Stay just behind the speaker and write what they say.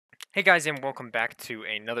Hey guys, and welcome back to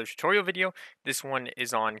another tutorial video. This one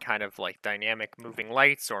is on kind of like dynamic moving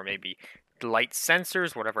lights or maybe light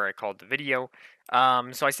sensors, whatever I called the video.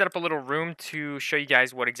 So I set up a little room to show you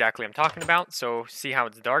guys what exactly I'm talking about. So see how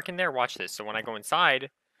it's dark in there? Watch this. So when I go inside,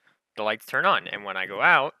 the lights turn on, and when I go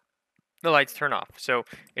out, the lights turn off. So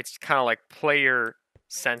it's kind of like player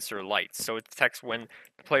sensor lights. So it detects when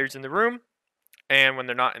the player's in the room and when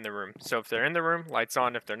they're not in the room. So if they're in the room, lights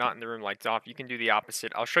on. If they're not in the room, lights off. You can do the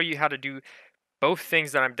opposite. I'll show you how to do both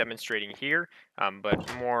things that I'm demonstrating here,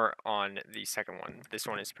 but more on the second one. This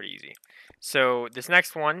one is pretty easy. So this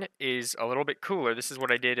next one is a little bit cooler. This is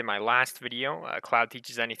what I did in my last video. Cloud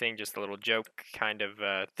Teaches Anything, just a little joke kind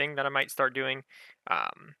of thing that I might start doing.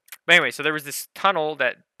 But anyway, so there was this tunnel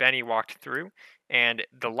that Benny walked through, and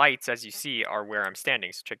the lights, as you see, are where I'm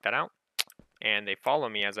standing. So check that out. And they follow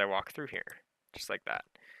me as I walk through here, just like that.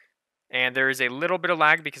 And there is a little bit of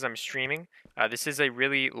lag because I'm streaming. This is a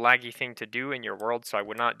really laggy thing to do in your world, so I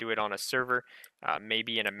would not do it on a server,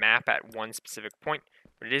 maybe in a map at one specific point,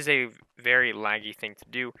 but it is a very laggy thing to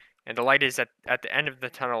do. And the light is at the end of the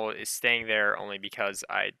tunnel is staying there only because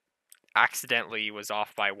I accidentally was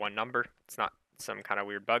off by one number. It's not some kind of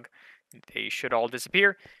weird bug. They should all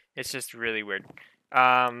disappear. It's just really weird.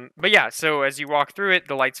 But yeah, so as you walk through it,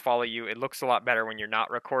 the lights follow you. It looks a lot better when you're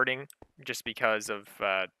not recording, just because of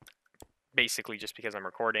basically just because I'm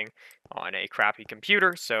recording on a crappy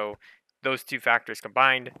computer. So those two factors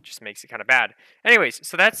combined just makes it kind of bad. Anyways,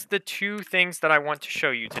 so that's the two things that I want to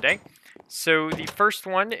show you today. So the first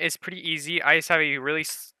one is pretty easy. I just have a really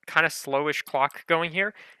kind of slowish clock going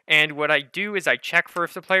here. And what I do is I check for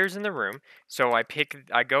if the player's in the room. So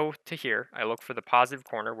I go to here. I look for the positive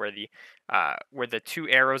corner where the two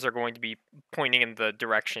arrows are going to be pointing in the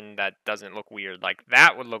direction that doesn't look weird. Like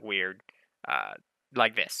that would look weird.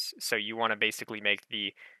 Like this. So you want to basically make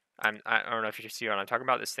I don't know if you see what I'm talking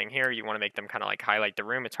about, this thing here. You want to make them kind of like highlight the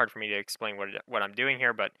room. It's hard for me to explain what I'm doing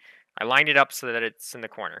here, but I lined it up so that it's in the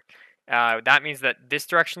corner. That means that this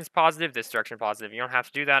direction is positive, this direction is positive. You don't have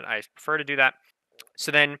to do that. I prefer to do that. So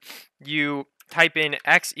then you type in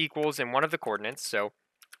x equals in one of the coordinates. So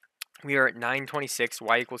we are at 926,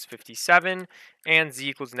 y equals 57, and z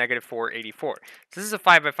equals negative 484. So this is a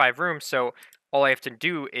 5 by 5 room, so all I have to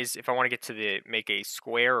do is, if I want to get to make a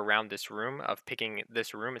square around this room, of picking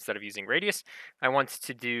this room instead of using radius, I want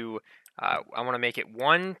to make it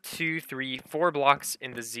 1, 2, 3, 4 blocks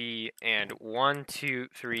in the z, and 1, 2,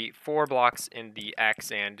 3, 4 blocks in the x,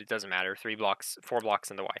 and it doesn't matter, 4 blocks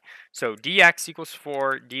in the y. So dx equals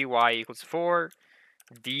 4, dy equals 4,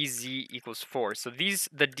 dz equals 4. So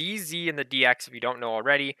the dz and the dx, if you don't know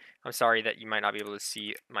already, I'm sorry that you might not be able to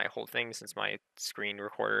see my whole thing since my screen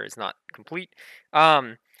recorder is not complete.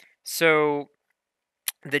 So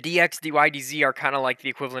the dx, dy, dz are kind of like the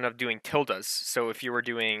equivalent of doing tildes. So if you were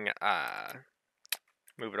doing,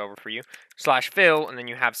 move it over for you, slash fill, and then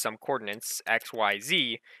you have some coordinates, x, y,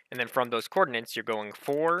 z, and then from those coordinates, you're going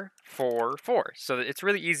 4, 4, 4. So it's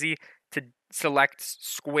really easy to select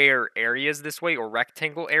square areas this way, or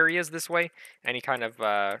rectangle areas this way, any kind of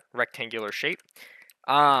rectangular shape.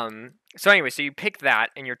 So anyway, so you pick that,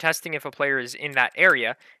 and you're testing if a player is in that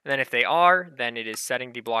area, and then if they are, then it is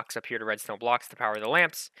setting the blocks up here to redstone blocks to power the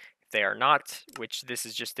lamps. If they are not, which this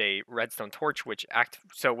is just a redstone torch,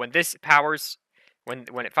 so when this powers,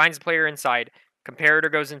 when it finds the player inside,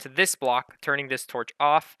 comparator goes into this block, turning this torch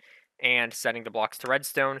off, and setting the blocks to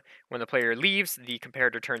redstone. When the player leaves, the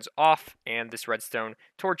comparator turns off, and this redstone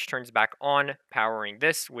torch turns back on, powering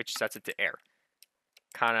this, which sets it to air.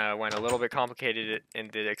 Kind of went a little bit complicated in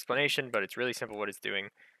the explanation, but it's really simple what it's doing.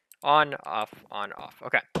 On, off, on, off.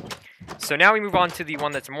 Okay. So now we move on to the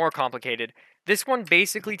one that's more complicated. This one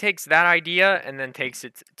basically takes that idea and then takes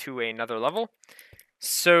it to another level.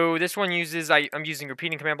 So this one I'm using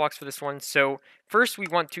repeating command blocks for this one. So first we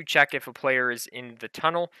want to check if a player is in the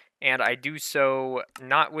tunnel, and I do so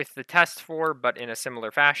not with the test for, but in a similar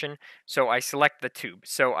fashion. So I select the tube.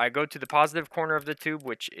 So I go to the positive corner of the tube,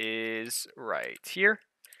 which is right here.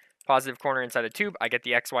 Positive corner inside the tube, I get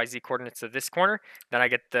the XYZ coordinates of this corner. Then I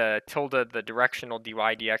get the tilde, the directional dy,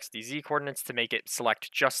 dx, dz coordinates to make it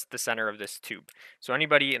select just the center of this tube. So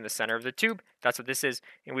anybody in the center of the tube, that's what this is,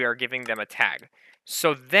 and we are giving them a tag.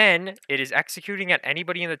 So then it is executing at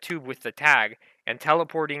anybody in the tube with the tag and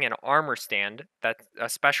teleporting an armor stand, that's a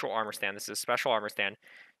special armor stand, this is a special armor stand,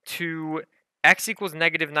 to x equals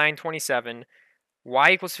negative 927,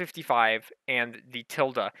 y equals 55, and the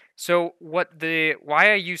tilde. So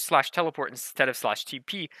why I use slash teleport instead of slash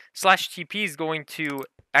TP is going to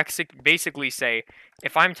basically say,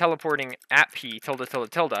 if I'm teleporting at P, tilde,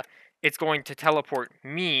 tilde, tilde, it's going to teleport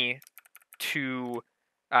me to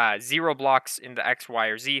 0 blocks in the X, Y,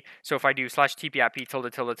 or Z. So if I do /TP@P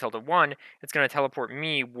tilde tilde tilde 1, it's going to teleport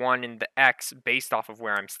me 1 in the X based off of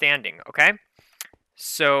where I'm standing, okay?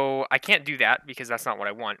 So I can't do that because that's not what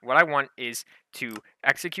I want. What I want is to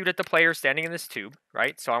execute at the player standing in this tube,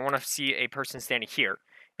 right? So I want to see a person standing here.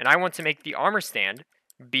 And I want to make the armor stand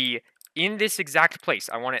be in this exact place.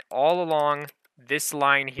 I want it all along this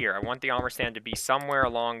line here. I want the armor stand to be somewhere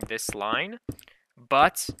along this line.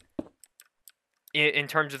 But in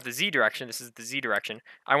terms of the Z direction, this is the Z direction,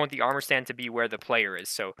 I want the armor stand to be where the player is.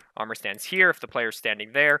 So armor stands here if the player's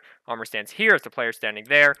standing there, armor stands here if the player's standing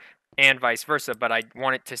there, and vice versa, but I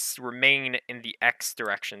want it to remain in the X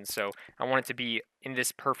direction. So I want it to be in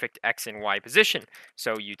this perfect X and Y position.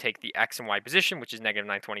 So you take the X and Y position, which is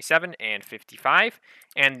 -927 and 55,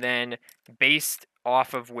 and then based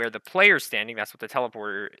off of where the player's standing, that's what the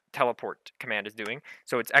teleport command is doing.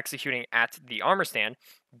 So it's executing at the armor stand.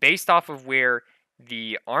 Based off of where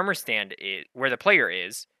the armor stand is, where the player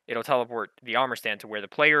is, it'll teleport the armor stand to where the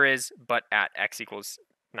player is, but at X equals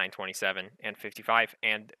 927 and 55,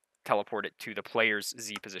 and teleport it to the player's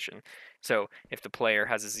Z position. So if the player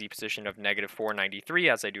has a Z position of -493,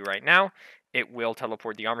 as I do right now, it will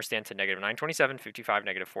teleport the armor stand to -927, 55,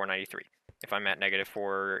 -493. If I'm at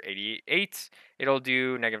 -488, it'll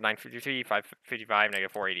do -953, 555,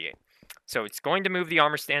 -488. So it's going to move the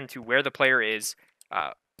armor stand to where the player is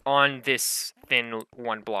on this thin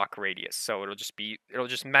 1 block radius. So it'll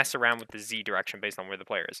just mess around with the Z direction based on where the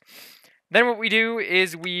player is. Then what we do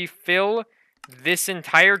is we fill this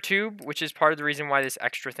entire tube, which is part of the reason why this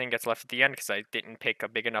extra thing gets left at the end, because I didn't pick a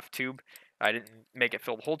big enough tube. I didn't make it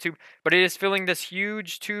fill the whole tube, but it is filling this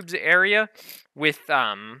huge tubes area with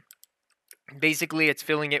basically it's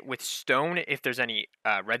filling it with stone if there's any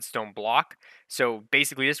redstone block. So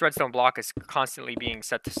basically this redstone block is constantly being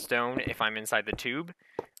set to stone if I'm inside the tube.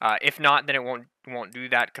 If not, then it won't do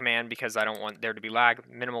that command because I don't want there to be lag,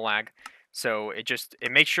 minimal lag. So it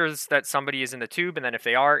makes sure that somebody is in the tube, and then if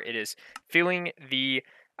they are, it is filling the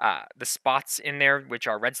spots in there which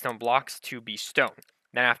are redstone blocks to be stone.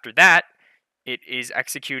 Then after that, it is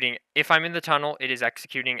executing, if I'm in the tunnel, it is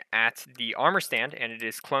executing at the armor stand, and it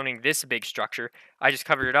is cloning this big structure. I just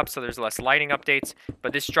covered it up so there's less lighting updates,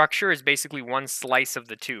 but this structure is basically one slice of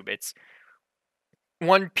the tube. It's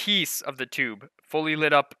one piece of the tube, fully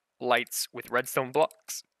lit up lights with redstone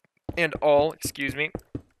blocks and all, excuse me.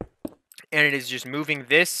 And it is just moving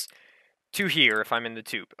this to here if I'm in the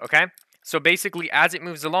tube, okay? So basically, as it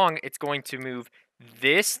moves along, it's going to move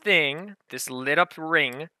this thing, this lit up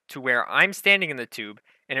ring, to where I'm standing in the tube,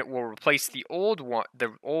 and it will replace the old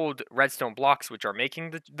redstone blocks which are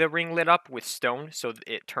making the ring lit up with stone, so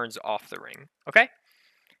it turns off the ring, okay?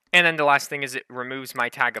 And then the last thing is it removes my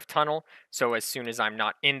tag of tunnel, so as soon as I'm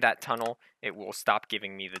not in that tunnel, it will stop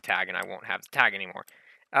giving me the tag, and I won't have the tag anymore.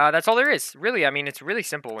 That's all there is, really. I mean, it's really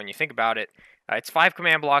simple when you think about it. It's 5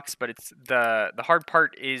 command blocks, but it's the hardest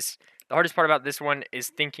part about this one is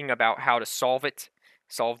thinking about how to solve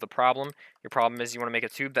the problem. Your problem is you want to make a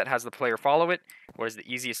tube that has the player follow it. What is the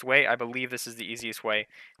easiest way? I believe this is the easiest way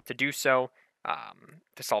to do so,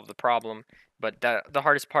 to solve the problem. But the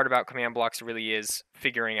hardest part about command blocks really is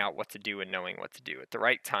figuring out what to do and knowing what to do at the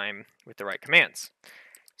right time with the right commands.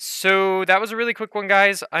 So that was a really quick one,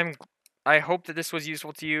 guys. I hope that this was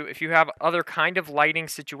useful to you. If you have other kind of lighting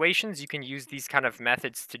situations, you can use these kind of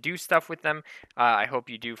methods to do stuff with them. I hope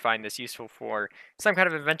you do find this useful for some kind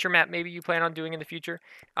of adventure map maybe you plan on doing in the future.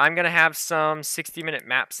 I'm going to have some 60-minute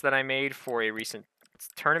maps that I made for a recent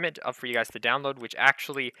tournament up for you guys to download, which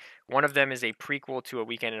actually one of them is a prequel to A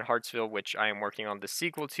Weekend in Hartsville, which I am working on the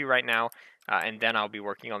sequel to right now, and then I'll be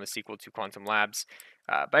working on the sequel to Quantum Labs.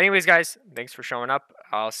 But anyways, guys, thanks for showing up.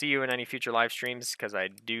 I'll see you in any future live streams because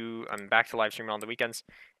I'm back to live streaming on the weekends.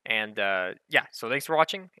 And yeah, so thanks for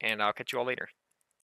watching, and I'll catch you all later.